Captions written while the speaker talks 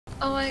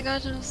Oh my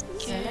god, I'm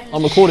scared.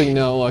 I'm recording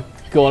now. Oh my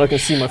god, I can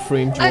see my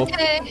frame drop.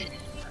 Okay.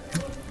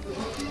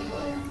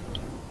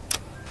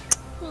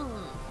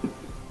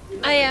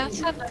 Oh yeah,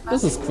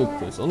 This is quick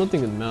place. I don't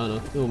think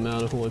it'll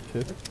matter who I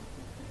pick.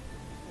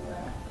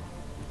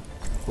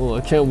 Oh,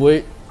 I can't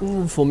wait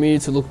for me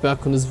to look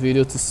back on this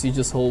video to see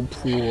just how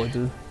poor I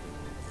did.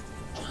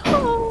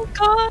 Oh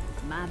god.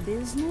 My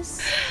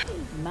business,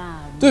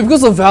 Dude,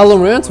 because of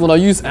Valorant, when I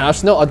use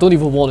Ashe now, I don't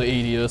even want an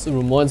ADS. It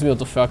reminds me of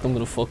the fact I'm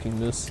gonna fucking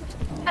miss.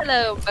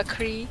 Hello,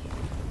 Bakri.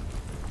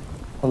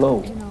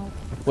 Hello.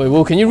 Wait,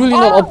 well, can you really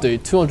not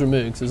update 200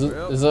 megs? Is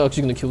that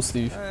actually gonna kill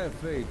Steve? I have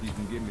faith you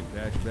can get me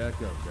patched back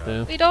up, guys.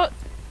 Yeah. We don't.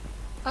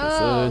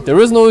 Oh. There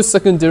is no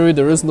secondary,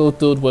 there is no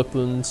third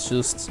weapon, it's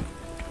just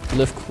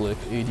left click,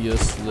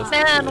 ADS, left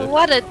Man, click,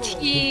 what a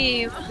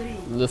team.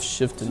 left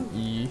shift and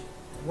E.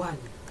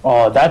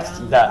 Oh, that's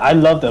that. I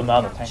love the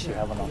amount of tanks you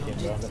have on our team,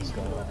 bro. Let's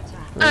go.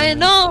 I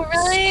know,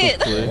 right?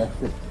 Okay.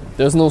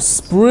 There's no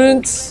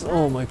sprint.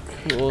 Oh my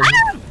god.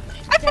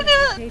 I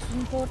forgot.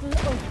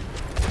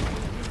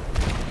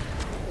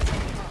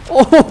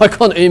 Oh, I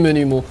can't aim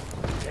anymore.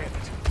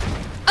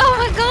 Oh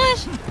my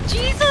gosh,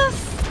 Jesus.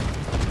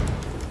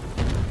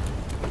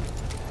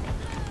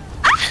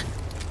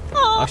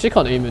 I actually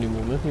can't aim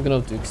anymore, man. You're gonna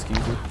have to excuse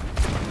me.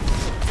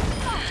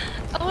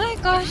 Oh my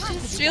gosh,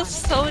 this feels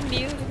so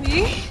new to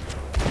me.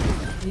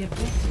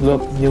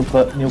 Look, new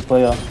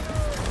player.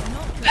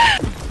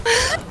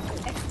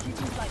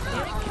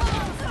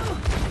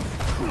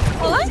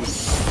 Well, I'm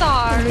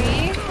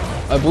sorry.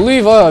 I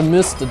believe I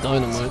missed the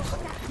dynamite.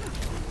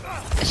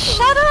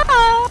 Shut up!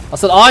 I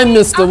said I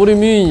missed it. What do you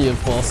mean, you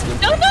bastard?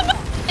 No, no, no!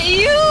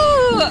 You!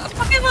 I'm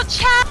talking about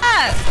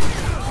chat!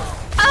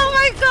 Oh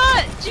my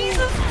god!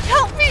 Jesus,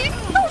 help me!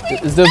 Help me!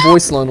 Is there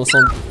voice line or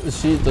something? Does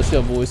she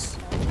have voice?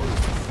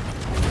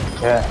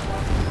 Yeah.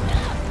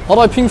 How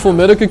do I ping for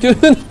medic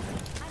again?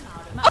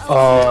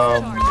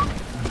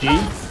 G.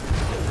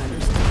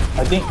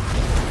 I think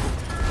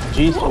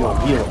G's for your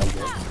heal, I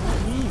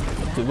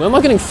guess. Dude, where am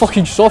I getting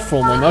fucking shot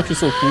from? I'm actually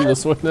so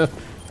clueless right now.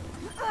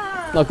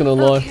 Not gonna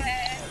lie. Okay.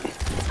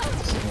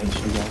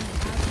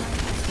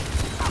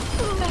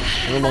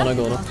 Never mind, I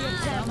got her.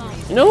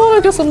 You know what? I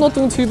guess I'm not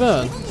doing too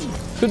bad.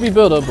 Could be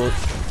better, but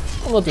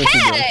I'm not doing too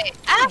bad. Hey!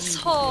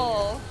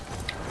 Asshole!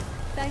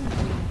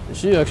 Is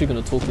she actually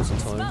gonna talk this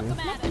entire game?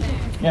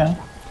 Yeah.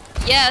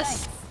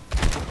 Yes.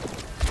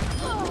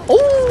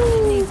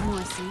 Oh!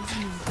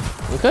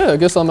 Okay, I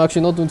guess I'm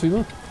actually not doing too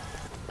bad.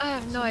 I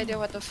have no idea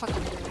what the fuck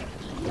I'm doing.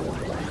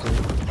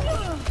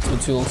 It's been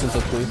too long since I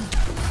played.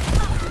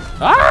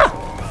 Ah!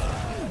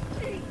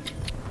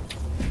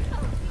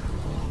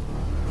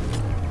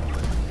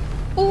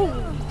 Ooh.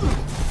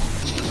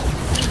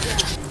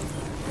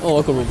 Oh,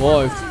 I got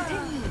revived.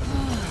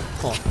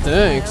 Oh,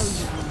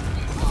 thanks.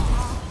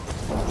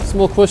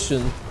 Small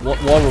question.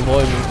 Why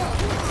revive me?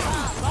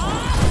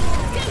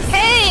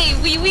 Hey!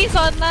 Wee Wee's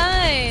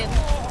online!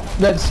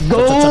 Let's go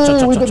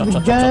with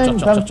the gang.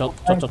 Come on,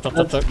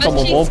 But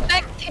she's Bob.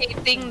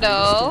 spectating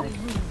though.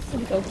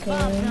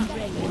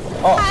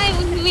 Oh. Hi,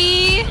 Wee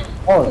Wee!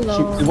 Oh,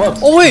 it works.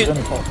 Oh wait!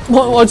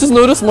 I just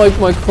noticed my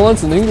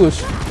client's in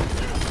English.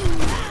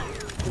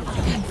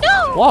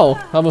 No! Wow,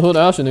 haven't heard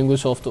Ashe in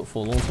English for a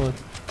long time.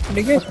 What are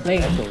you guys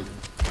playing?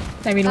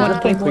 I mean,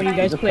 what game are you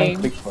guys playing?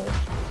 Quick play.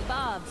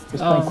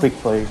 Just playing quick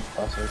play.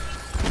 Classic.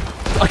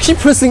 I keep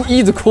pressing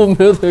E to call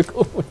medic.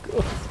 Oh my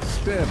god.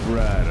 Step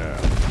right up.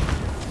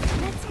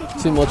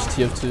 Too much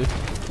TF2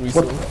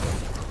 recently.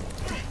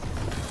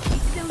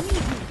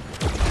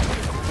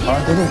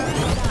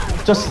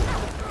 Just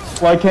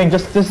why can't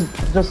just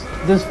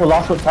this for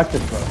last word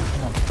practice, bro.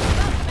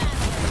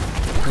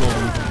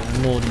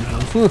 Not even. I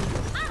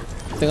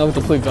think I'm going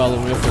to play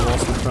Valorant for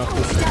last word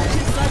practice.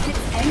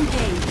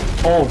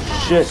 Oh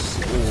shit!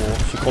 Oh,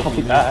 she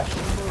copied me. Ash.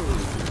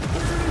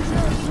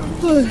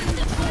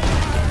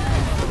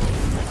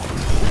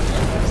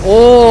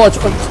 Oh, I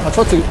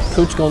tried to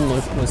coach gun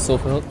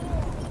myself out.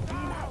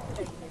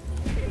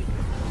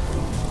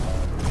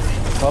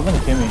 Robin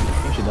came in. I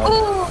think she died.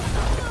 Ooh.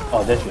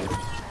 Oh, there she is.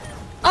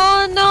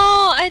 Oh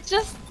no! I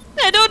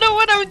don't know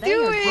what I'm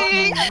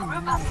doing!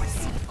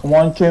 Come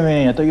on,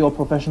 Kimmy. I thought you were a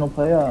professional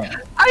player.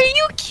 Are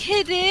you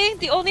kidding?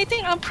 The only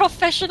thing I'm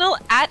professional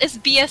at is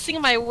BSing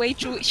my way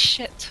through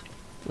shit.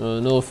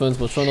 No offense,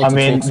 but try not I to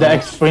mean, talk so that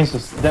much.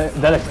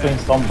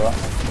 explains some, bro.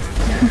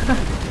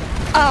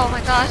 Oh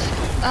my gosh.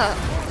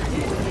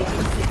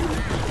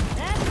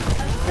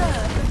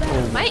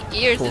 My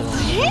ears is...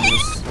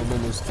 I'm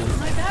almost dead.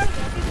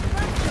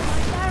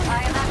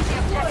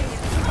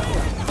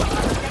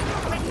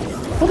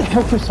 What the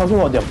hell keeps talking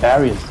about their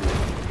barriers, dude?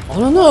 I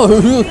don't know.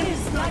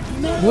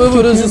 Whoever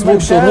it is just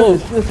walks your home.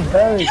 This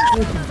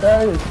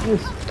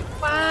barriers.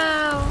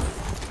 Wow.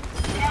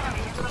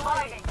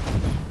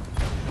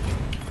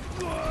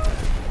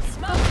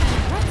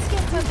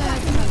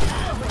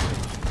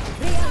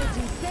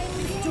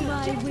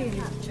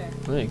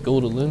 Hey,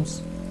 golden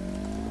limbs.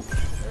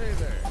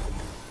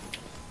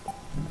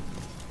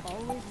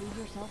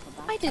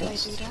 Why did I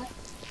do that?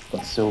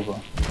 But silver.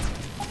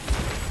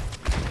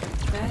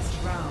 Best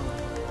round.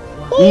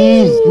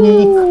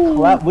 Easy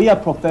clap. We are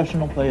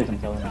professional players, I'm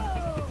telling you.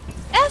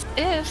 F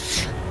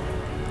if.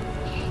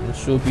 It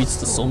sure beats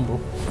the Sombra.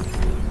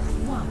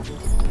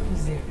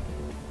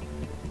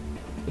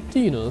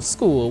 Athena,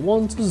 score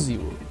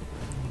 1-0.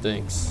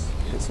 Thanks.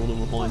 That's all the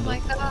Oh reminder. my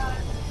god.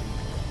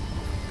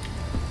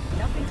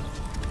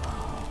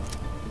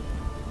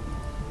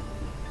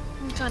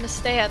 I'm trying to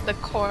stay at the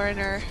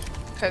corner.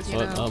 Cause you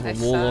So know, I I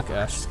have a Warlock suck.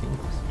 Ash skin.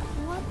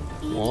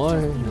 Why?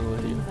 No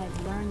idea.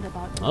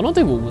 I don't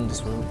think we'll win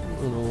this round. I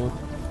don't know why.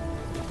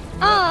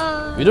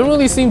 Ah. We don't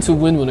really seem to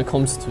win when it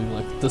comes to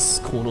like this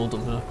corner of the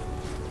map.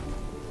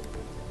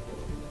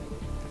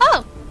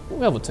 Oh. We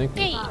have a tank.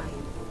 Hey.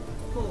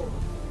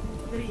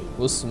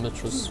 What's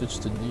Symmetra? Switch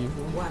to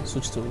Diva.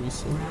 Switch to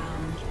Orisa.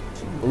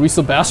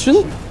 Orisa Bastion?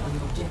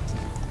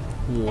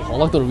 Whoa, I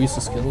like the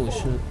Orisa skin, holy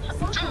shit.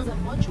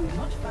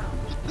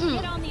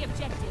 Get on the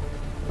objective.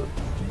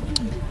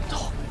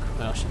 Oh my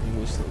god, Ash, you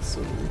wasted that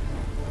so good.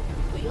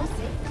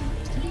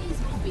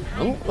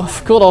 I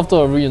forgot after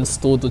I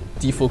reinstalled the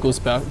default goes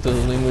back, the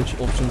language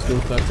options go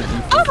back to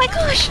default. Oh my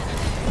gosh.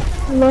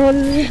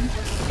 Lol.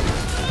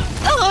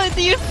 Oh,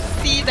 do you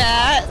see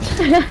that?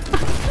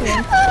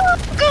 Oh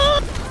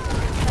god.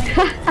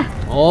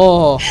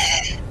 Oh!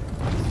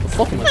 The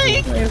fuck am I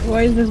doing? Wait,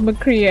 why is this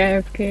McCree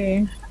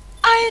AFK?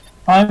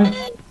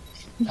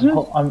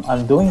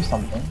 I'm doing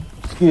something.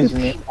 Excuse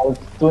me. I was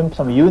doing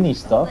some uni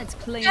stuff. Let's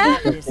clean Ah.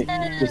 up this They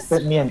mess.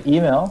 sent me an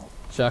email.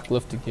 Jack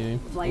left the game.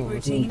 Flight Oh,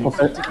 routine. I'm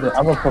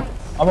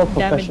a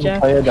professional Jeff.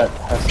 player that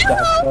has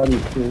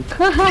studied too.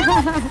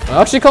 I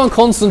actually can't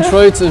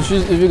concentrate if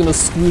you're gonna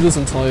screw this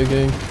entire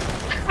game. Oh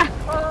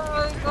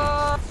my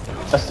god.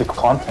 That's the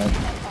content.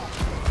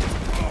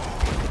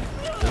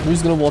 And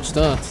who's gonna watch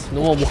that?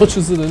 No one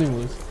watches it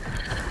anyways.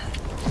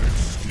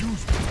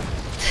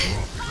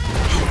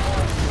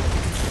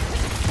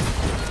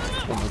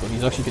 Oh my god,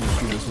 he's actually getting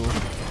killed as well.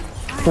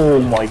 Oh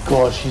my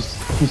gosh,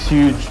 he's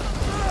huge.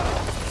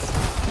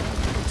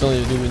 I'm telling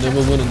you, dude, we never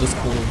win in this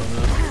corner of the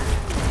map.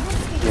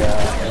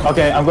 Yeah.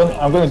 Okay, I'm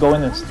gonna go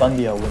in and stun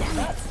the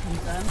Winston.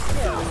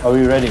 Are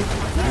we ready?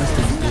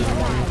 Winston's dead,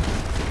 man.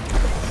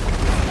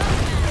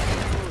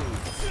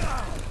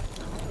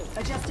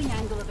 Adjusting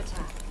angle of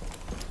attack.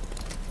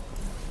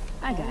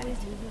 I got it.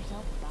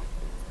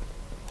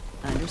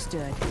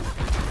 Understood. I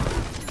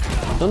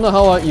don't know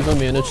how I even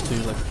managed to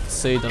like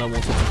say that I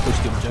wanted to push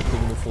the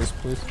objective in the first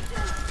place.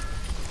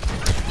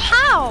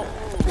 How?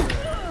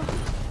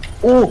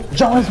 Oh,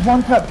 John has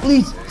one tap,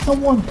 please,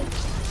 someone.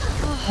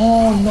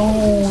 Oh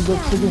no, the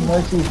freaking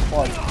mercy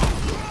spot.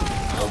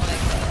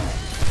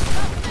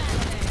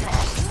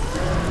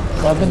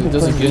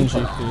 There's a Genji.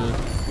 Yeah.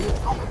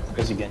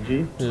 There's a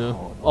Genji? Yeah.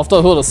 After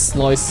I heard a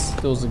slice,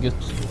 there was a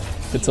Genji.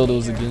 Could tell there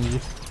was a Genji.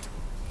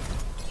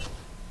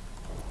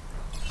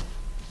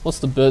 What's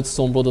the bet?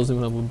 Sombra doesn't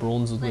even have a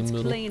bronze in the Let's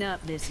middle. clean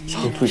up this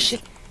Oh, mess. Yeah,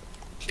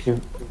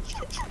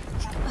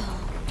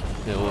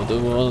 well, I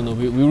don't know.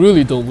 We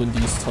really don't win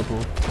these type of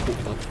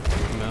like,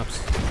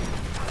 maps.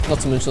 Not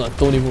to mention, I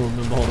don't even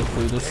remember how to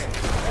play this.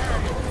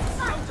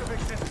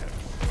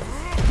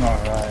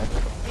 Alright.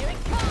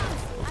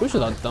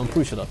 I'm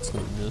pretty sure that's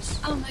gonna miss.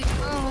 Oh my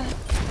god.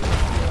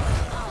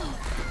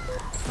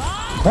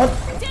 What?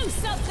 Do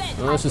something!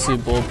 Let's just see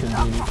if Bob can do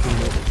anything.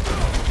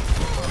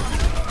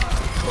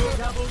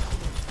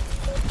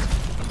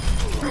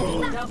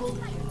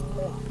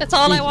 That's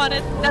all I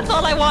wanted. That's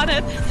all I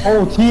wanted.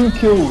 Oh, team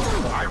kill!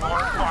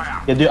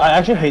 Yeah, dude, I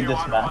actually hate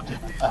this map.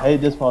 I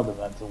hate this part of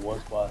the map, it's the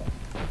worst part.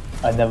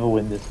 I never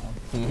win this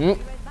one.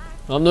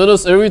 I've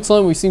noticed every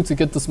time we seem to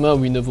get this map,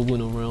 we never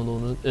win a round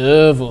on it.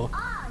 Ever.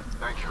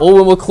 Or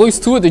when we're close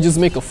to it, they just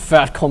make a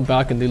fat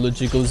comeback and they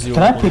legit go 0.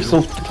 Can I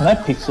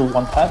pixel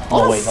one tap?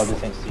 Oh wait, not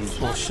this ain't siege.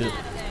 Oh shit.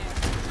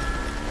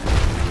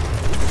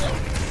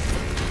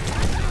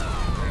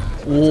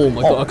 Oh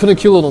my god, I couldn't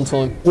kill it on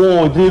time.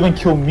 Oh, it didn't even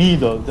kill me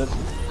though. That's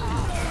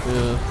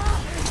Yeah.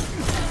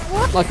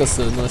 Like I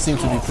said, I seem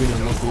to be pretty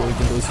unlucky like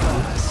in those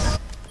videos.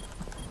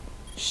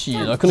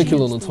 Shit, I couldn't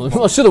kill it on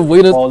time. I should have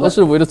waited. I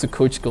should have waited to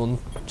coach gun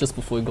just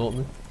before he got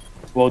me.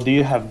 well, do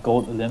you have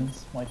gold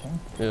limbs, my king?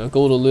 Yeah,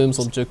 go to limbs,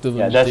 objective,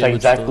 Yeah, and that's damage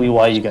exactly done.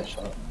 why you get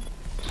shot.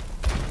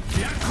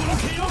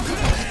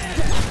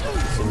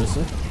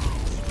 Seriously?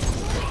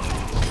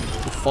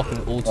 The fucking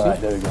ulti.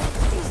 Alright, there we go.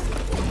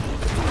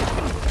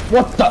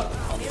 What the?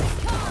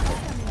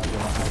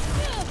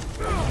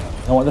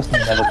 No, what? Let's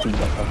never keep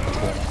that up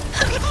before.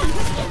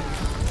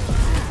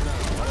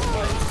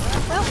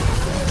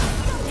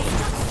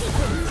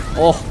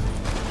 Oh,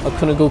 I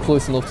couldn't go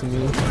close enough to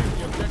me.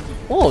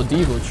 Oh,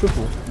 Diva,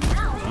 triple.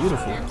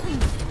 Beautiful.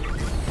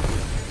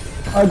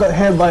 I got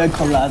hit by a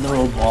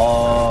collateral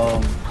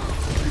bomb.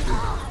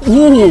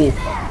 Ooh!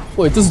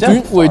 Wait, this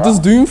That's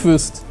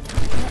Doomfist.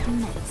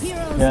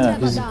 Yeah,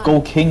 he's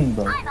Go King,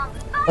 bro.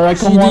 Alright,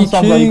 come on, GD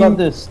Sombra, you got King.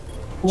 this.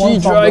 Come on,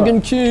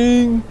 G-Dragon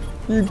King!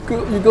 You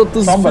got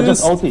this Sombra,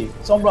 just fist! ulti.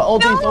 Sombra,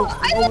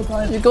 ulti,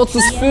 overtime. You got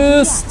this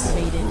fist!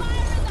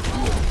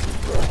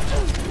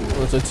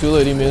 Oh, it's too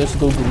late, he managed to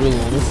go gorilla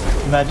on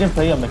us. Imagine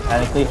playing a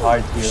mechanically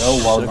hard hero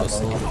while Shit, not I saw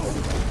going. it.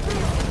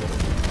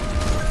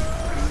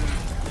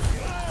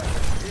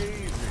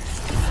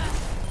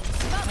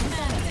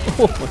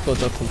 Oh my god,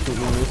 that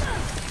completely missed.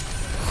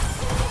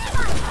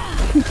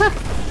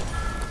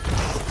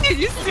 Are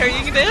you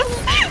saying this?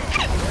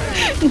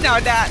 Now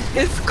that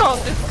is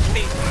called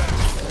disgusting.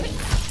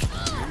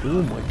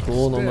 Oh my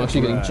god, I'm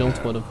actually getting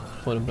jumped by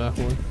the back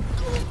one.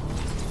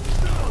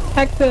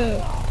 Hack the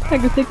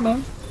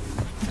Sigma.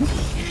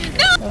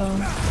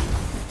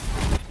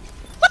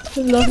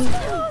 Love it.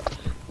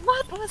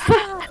 What was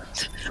that?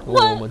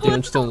 Oh my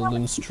damage still and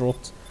limbs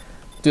dropped.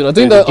 Dude, I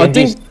think that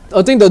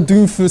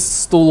Doomfist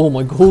stole all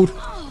my gold.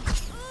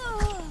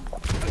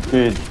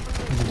 Dude,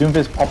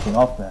 Doomfist popping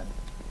off, man.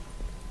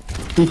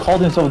 He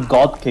called himself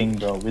God King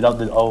though, without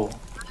the O.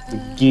 The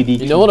giddy.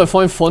 You know what I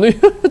find funny?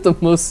 The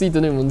Mercy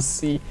didn't even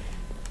see.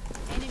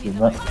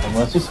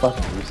 Mercy's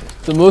fucking useless.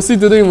 The Mercy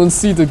didn't even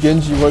see the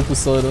Genji right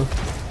beside her.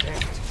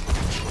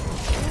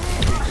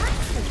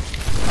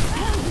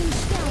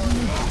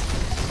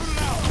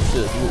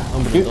 Shit,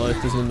 I'm gonna die.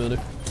 There's no medic.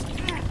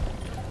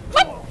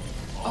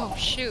 Oh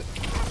shoot.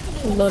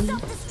 Lol.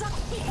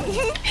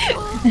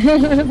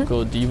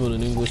 God, Devon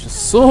in English is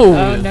so Oh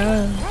weird.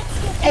 no.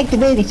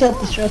 Activating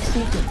self-destruct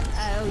sequence.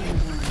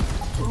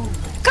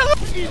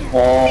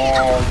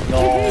 Oh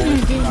no.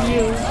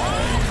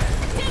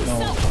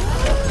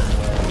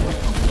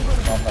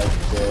 Not like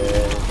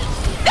this.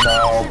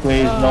 No,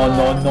 please,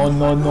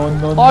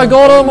 no. I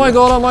got him, I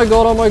got him, I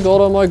got him, I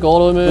got him, I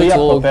got him, We it's are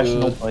all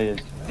professional good. players.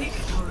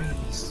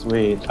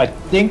 Sweet.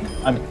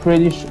 I'm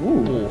pretty sure.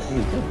 Ooh,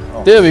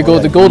 oh, There we go,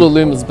 yeah, the golden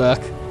limb is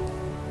back.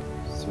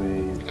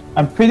 Sweet.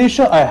 I'm pretty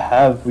sure I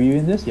have. Were you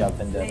in this? Yeah,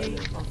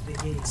 Vendetta.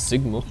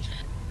 Sigma.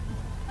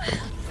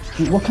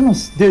 Dude, what kind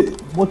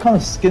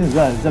of skin is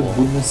that? Is that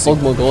Boomer Sigma?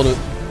 Sigma got it.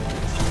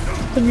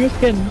 It's a new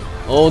skin.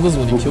 Oh, this is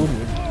when he killed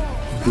me.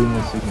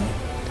 Boomer Sigma.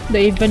 The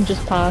event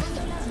just passed.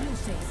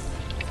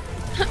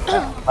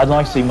 I don't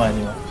like Sigma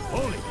anymore.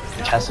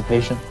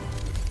 Emancipation.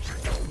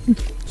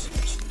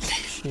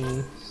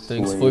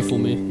 Thanks, vote for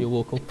me, you're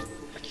welcome.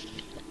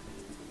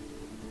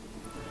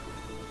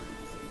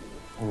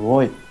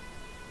 Right.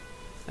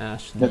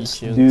 Ash,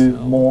 Let's Legion, do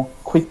Tower. more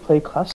quick play class.